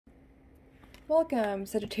Welcome,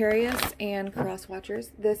 Sagittarius and Cross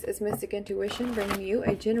Watchers. This is Mystic Intuition bringing you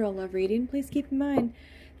a general love reading. Please keep in mind,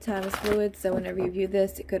 time is fluid, so whenever you view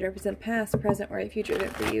this, it could represent past, present, or a future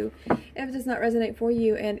event for you. If it does not resonate for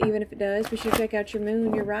you, and even if it does, be sure to check out your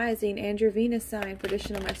moon, your rising, and your Venus sign for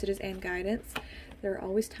additional messages and guidance. There are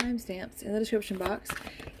always timestamps in the description box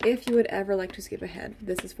if you would ever like to skip ahead.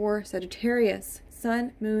 This is for Sagittarius,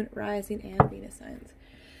 Sun, Moon, Rising, and Venus signs.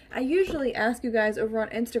 I usually ask you guys over on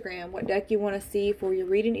Instagram what deck you want to see for your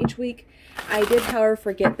reading each week. I did, however,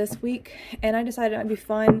 forget this week, and I decided it would be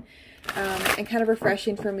fun and kind of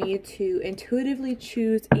refreshing for me to intuitively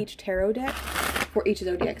choose each tarot deck for each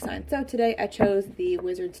zodiac sign. So today I chose the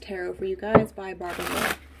Wizard's Tarot for you guys by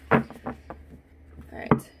Barbara Moore.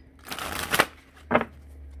 Alright.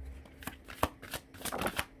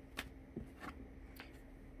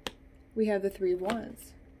 We have the Three of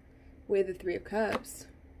Wands. We have the Three of Cups.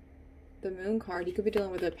 The Moon card. You could be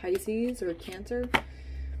dealing with a Pisces or a Cancer.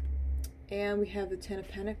 And we have the Ten of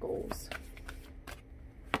Pentacles.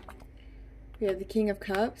 We have the King of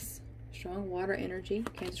Cups. Strong water energy.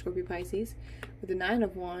 Cancer, Scorpio, Pisces. With the Nine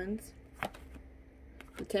of Wands.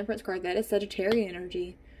 The Temperance card. That is Sagittarian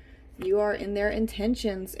energy. You are in their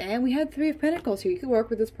intentions. And we had Three of Pentacles here. You could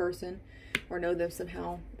work with this person or know them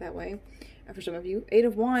somehow that way. And for some of you, Eight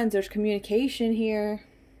of Wands. There's communication here.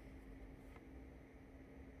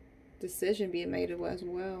 Decision being made as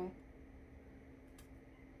well.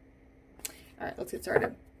 Alright, let's get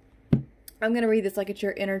started. I'm going to read this like it's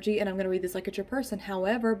your energy, and I'm going to read this like it's your person.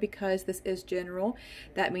 However, because this is general,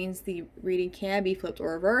 that means the reading can be flipped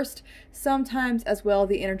or reversed. Sometimes as well,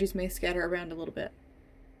 the energies may scatter around a little bit.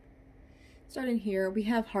 Starting here, we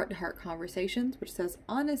have heart-to-heart conversations, which says,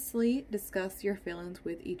 honestly discuss your feelings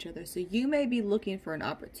with each other. So you may be looking for an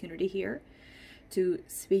opportunity here to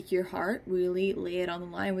speak your heart, really lay it on the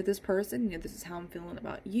line with this person. You know, this is how I'm feeling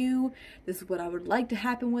about you. This is what I would like to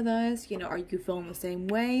happen with us. You know, are you feeling the same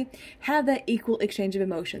way? Have that equal exchange of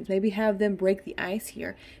emotions. Maybe have them break the ice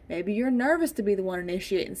here. Maybe you're nervous to be the one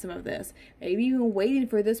initiating some of this. Maybe even waiting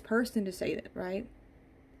for this person to say it, right?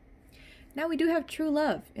 Now we do have true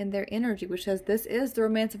love in their energy, which says this is the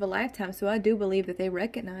romance of a lifetime. So I do believe that they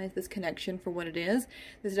recognize this connection for what it is.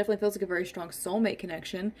 This definitely feels like a very strong soulmate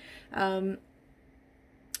connection.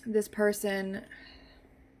 This person,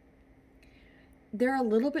 they're a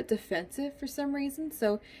little bit defensive for some reason.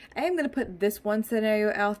 So I am going to put this one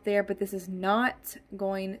scenario out there, but this is not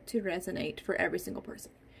going to resonate for every single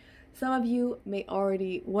person. Some of you may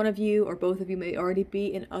already, one of you or both of you may already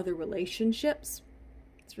be in other relationships.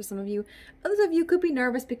 It's for some of you. Others of you could be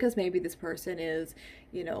nervous because maybe this person is,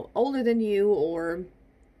 you know, older than you, or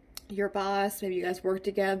your boss. Maybe you guys work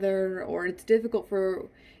together, or it's difficult for,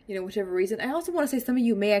 you know, whichever reason. I also want to say some of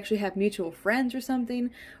you may actually have mutual friends or something,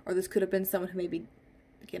 or this could have been someone who maybe,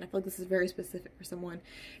 again, I feel like this is very specific for someone.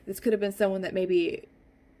 This could have been someone that maybe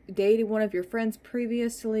dated one of your friends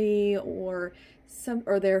previously, or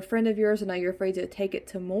they're a friend of yours and now you're afraid to take it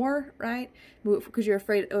to more, right? Because you're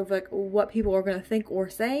afraid of like what people are going to think or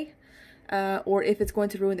say. Or if it's going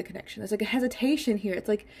to ruin the connection. There's like a hesitation here. It's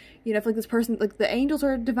like, you know, if like this person, like the angels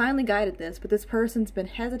are divinely guided this, but this person's been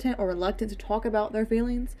hesitant or reluctant to talk about their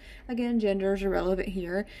feelings. Again, gender is irrelevant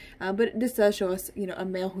here. But this does show us, you know, a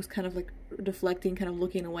male who's kind of like deflecting, kind of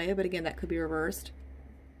looking away. But again, that could be reversed.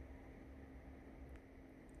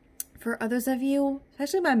 For others of you,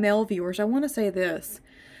 especially my male viewers, I want to say this.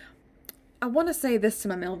 I want to say this to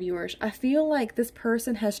my male viewers. I feel like this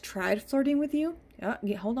person has tried flirting with you.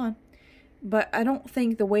 Yeah, hold on. But I don't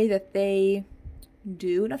think the way that they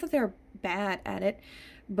do, not that they're bad at it,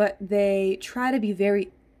 but they try to be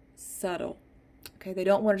very subtle. Okay, they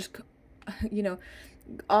don't want to just, you know,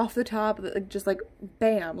 off the top, just like,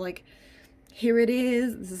 bam, like, here it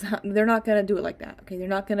is. This is how, they're not going to do it like that. Okay, they're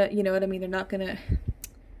not going to, you know what I mean? They're not going to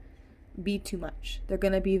be too much. They're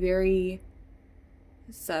going to be very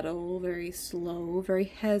subtle, very slow, very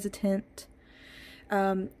hesitant.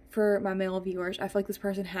 For my male viewers, I feel like this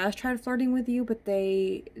person has tried flirting with you, but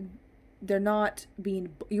they're not being,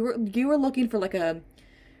 you were looking for like a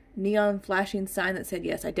neon flashing sign that said,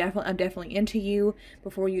 yes, I'm definitely into you,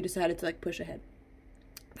 before you decided to like push ahead.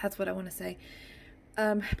 That's what I want to say.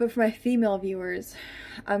 But for my female viewers,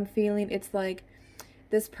 I'm feeling it's like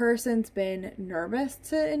this person's been nervous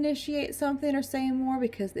to initiate something or say more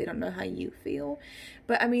because they don't know how you feel.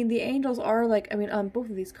 But I mean, the angels are like, I mean, on both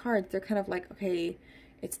of these cards, they're kind of like, okay,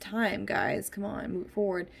 It's time, guys. Come on, move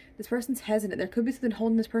forward. This person's hesitant. There could be something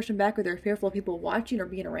holding this person back, or they're fearful of people watching or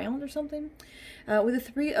being around or something. With the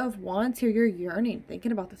Three of Wands here, you're yearning,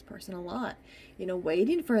 thinking about this person a lot. You know,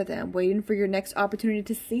 waiting for them, waiting for your next opportunity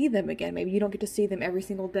to see them again. Maybe you don't get to see them every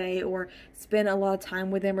single day or spend a lot of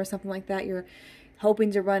time with them or something like that. You're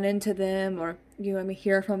hoping to run into them or, you know, I mean,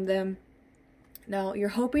 hear from them. Now, you're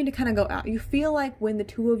hoping to kind of go out. You feel like when the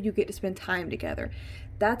two of you get to spend time together,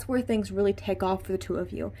 that's where things really take off for the two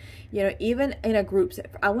of you. You know, even in a group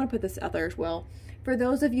set, I want to put this out there as well. For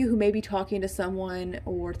those of you who may be talking to someone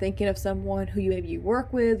or thinking of someone who you maybe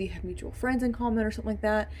work with, you have mutual friends in common or something like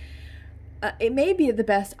that, it may be the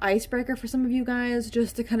best icebreaker for some of you guys,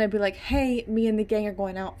 just to kind of be like, hey, me and the gang are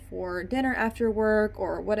going out for dinner after work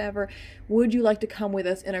or whatever. Would you like to come with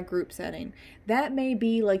us in a group setting? That may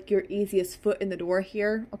be like your easiest foot in the door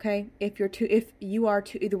here, okay? If you are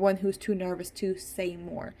the one who's too nervous to say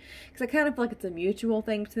more. Because I kind of feel like it's a mutual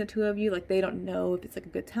thing between the two of you. Like, they don't know if it's like a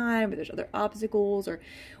good time or there's other obstacles or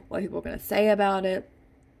what people are going to say about it.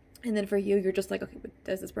 And then for you, you're just like, okay, but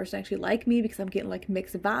does this person actually like me? Because I'm getting like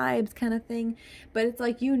mixed vibes kind of thing. But it's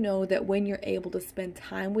like, you know that when you're able to spend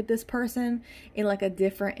time with this person in like a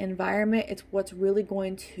different environment, it's what's really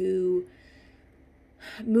going to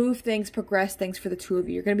move things, progress things for the two of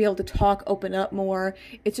you. You're going to be able to talk, open up more.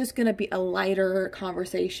 It's just going to be a lighter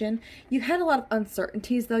conversation. You had a lot of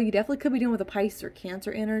uncertainties though. You definitely could be dealing with a Pisces or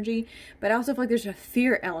Cancer energy, but I also feel like there's a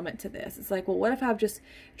fear element to this. It's like, well, what if I've just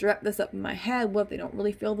dreamt this up in my head? What if they don't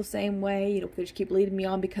really feel the same way? You know, if they just keep leading me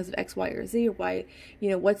on because of X, Y, or Z, or why, you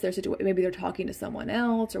know, what's their situation? Maybe they're talking to someone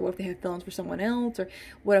else, or what if they have feelings for someone else, or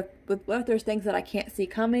what if there's things that I can't see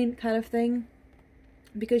coming kind of thing.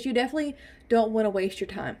 Because you definitely don't want to waste your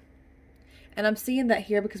time. And I'm seeing that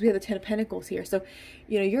here because we have the Ten of Pentacles here. So,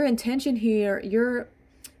 you know, your intention here, your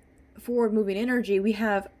forward moving energy, we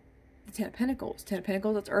have the Ten of Pentacles. Ten of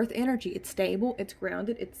Pentacles, it's earth energy. It's stable, it's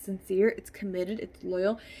grounded, it's sincere, it's committed, it's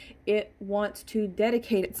loyal. It wants to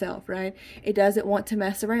dedicate itself, right? It doesn't want to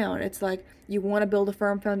mess around. It's like you want to build a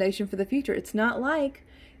firm foundation for the future. It's not like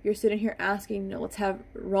you're sitting here asking, you know, let's have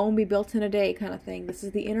Rome be built in a day kind of thing. This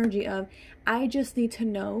is the energy of, I just need to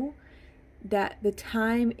know that the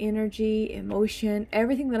time, energy, emotion,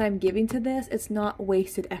 everything that I'm giving to this, it's not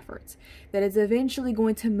wasted efforts. That it's eventually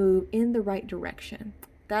going to move in the right direction.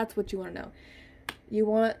 That's what you want to know. You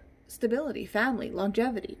want stability, family,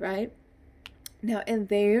 longevity, right? Now, in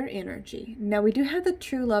their energy, now we do have the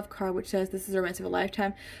True Love card, which says this is a romance of a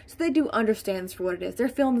lifetime. So they do understand this for what it is. They're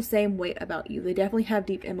feeling the same way about you. They definitely have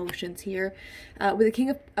deep emotions here. With the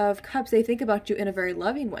King of Cups, they think about you in a very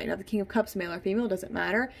loving way. Now, the King of Cups, male or female, doesn't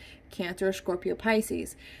matter. Cancer, Scorpio,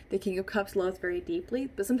 Pisces. The King of Cups loves very deeply,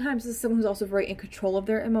 but sometimes this is someone who's also very in control of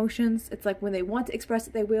their emotions. It's like when they want to express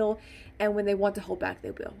it, they will, and when they want to hold back, they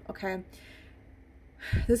will, okay?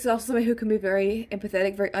 This is also somebody who can be very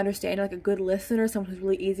empathetic, very understanding, like a good listener, someone who's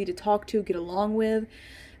really easy to talk to, get along with.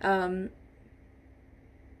 This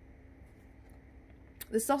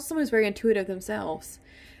is also someone who's very intuitive themselves.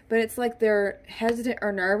 But it's like they're hesitant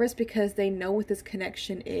or nervous because they know what this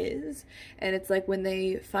connection is. And it's like when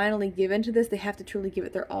they finally give into this, they have to truly give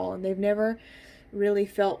it their all. And they've never really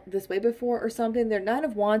felt this way before or something. They're not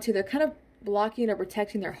of want to. They're kind of blocking or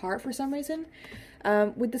protecting their heart for some reason.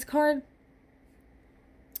 With this card,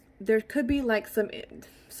 there could be like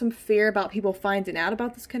some fear about people finding out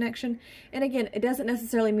about this connection. And again, it doesn't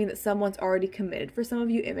necessarily mean that someone's already committed. For some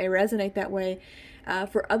of you, it may resonate that way.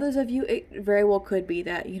 For others of you, it very well could be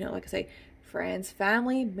that, you know, like I say, friends,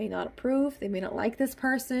 family may not approve. They may not like this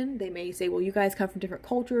person. They may say, well, you guys come from different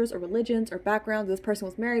cultures or religions or backgrounds. This person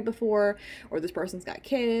was married before, or this person's got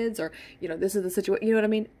kids, or, you know, this is the situation. You know what I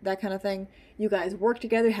mean? That kind of thing. You guys work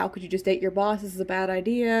together. How could you just date your boss? This is a bad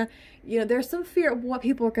idea. You know, there's some fear of what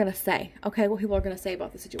people are going to say. Okay, what people are going to say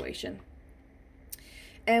about the situation.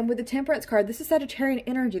 And with the Temperance card, this is Sagittarian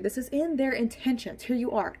energy. This is in their intentions. Here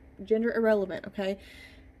you are. Gender irrelevant, okay?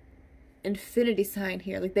 Infinity sign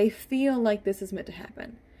here. Like, they feel like this is meant to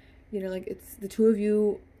happen. You know, like, it's the two of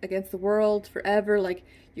you against the world forever. Like,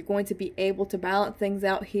 you're going to be able to balance things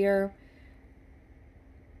out here.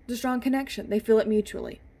 There's a strong connection. They feel it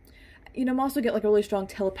mutually. You know, I'm also getting like a really strong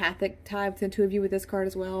telepathic tie between the two of you with this card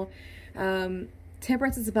as well.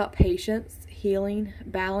 Temperance is about patience, healing,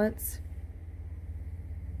 balance.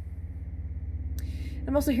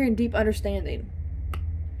 I'm also hearing deep understanding.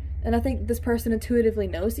 And I think this person intuitively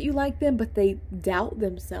knows that you like them, but they doubt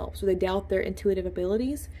themselves, or they doubt their intuitive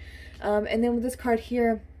abilities. And then with this card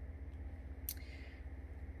here,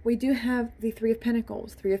 we do have the Three of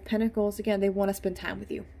Pentacles. Three of Pentacles, again, they want to spend time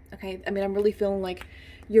with you. Okay, I mean, I'm really feeling like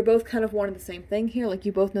you're both kind of wanting the same thing here. Like,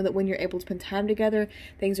 you both know that when you're able to spend time together,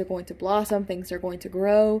 things are going to blossom, things are going to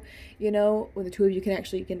grow, you know, when the two of you can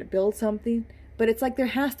actually begin to build something. But it's like there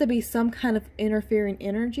has to be some kind of interfering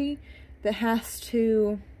energy that has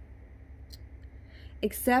to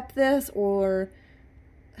accept this, or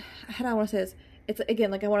how do I want to say this? It's, again,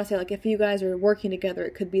 like, I want to say, like, if you guys are working together,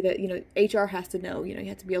 it could be that, you know, HR has to know, you know, you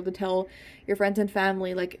have to be able to tell your friends and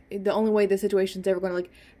family, like, the only way this situation's ever going to,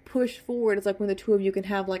 like, push forward is, like, when the two of you can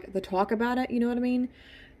have, like, the talk about it, you know what I mean?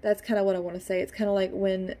 That's kind of what I want to say. It's kind of like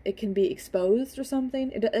when it can be exposed or something.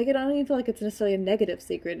 Like, I don't even feel like it's necessarily a negative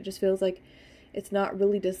secret. It just feels like it's not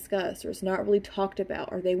really discussed, or it's not really talked about,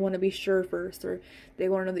 or they want to be sure first, or they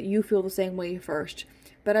want to know that you feel the same way first.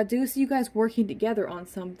 But I do see you guys working together on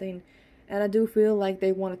something, and I do feel like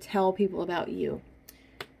they want to tell people about you.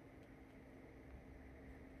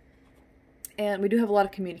 And we do have a lot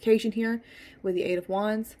of communication here with the Eight of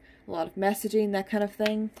Wands, a lot of messaging, that kind of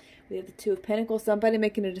thing. We have the Two of Pentacles, somebody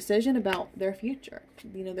making a decision about their future,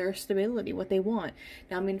 you know, their stability, what they want.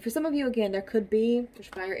 Now, I mean, for some of you, again, there could be, there's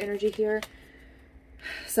fire energy here.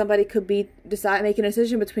 Somebody could be making a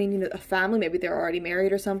decision between, you know, a family, maybe they're already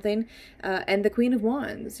married or something, and the Queen of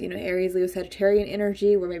Wands, you know, Aries, Leo, Sagittarian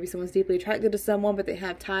energy, where maybe someone's deeply attracted to someone, but they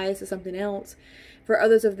have ties to something else. For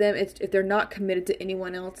others of them, it's, if they're not committed to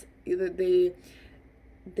anyone else, either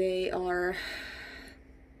they are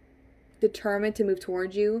determined to move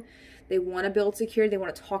towards you. They want to build security. They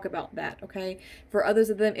want to talk about that, okay? For others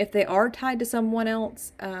of them, if they are tied to someone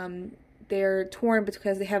else, they're torn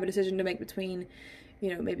because they have a decision to make between,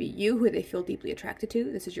 you know, maybe you, who they feel deeply attracted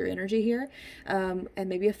to. This is your energy here. And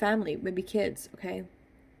maybe a family, maybe kids, okay?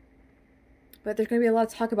 But there's going to be a lot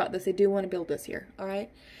of talk about this. They do want to build this here, all right?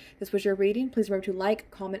 This was your reading. Please remember to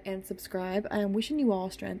like, comment, and subscribe. I am wishing you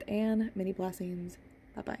all strength and many blessings.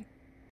 Bye-bye.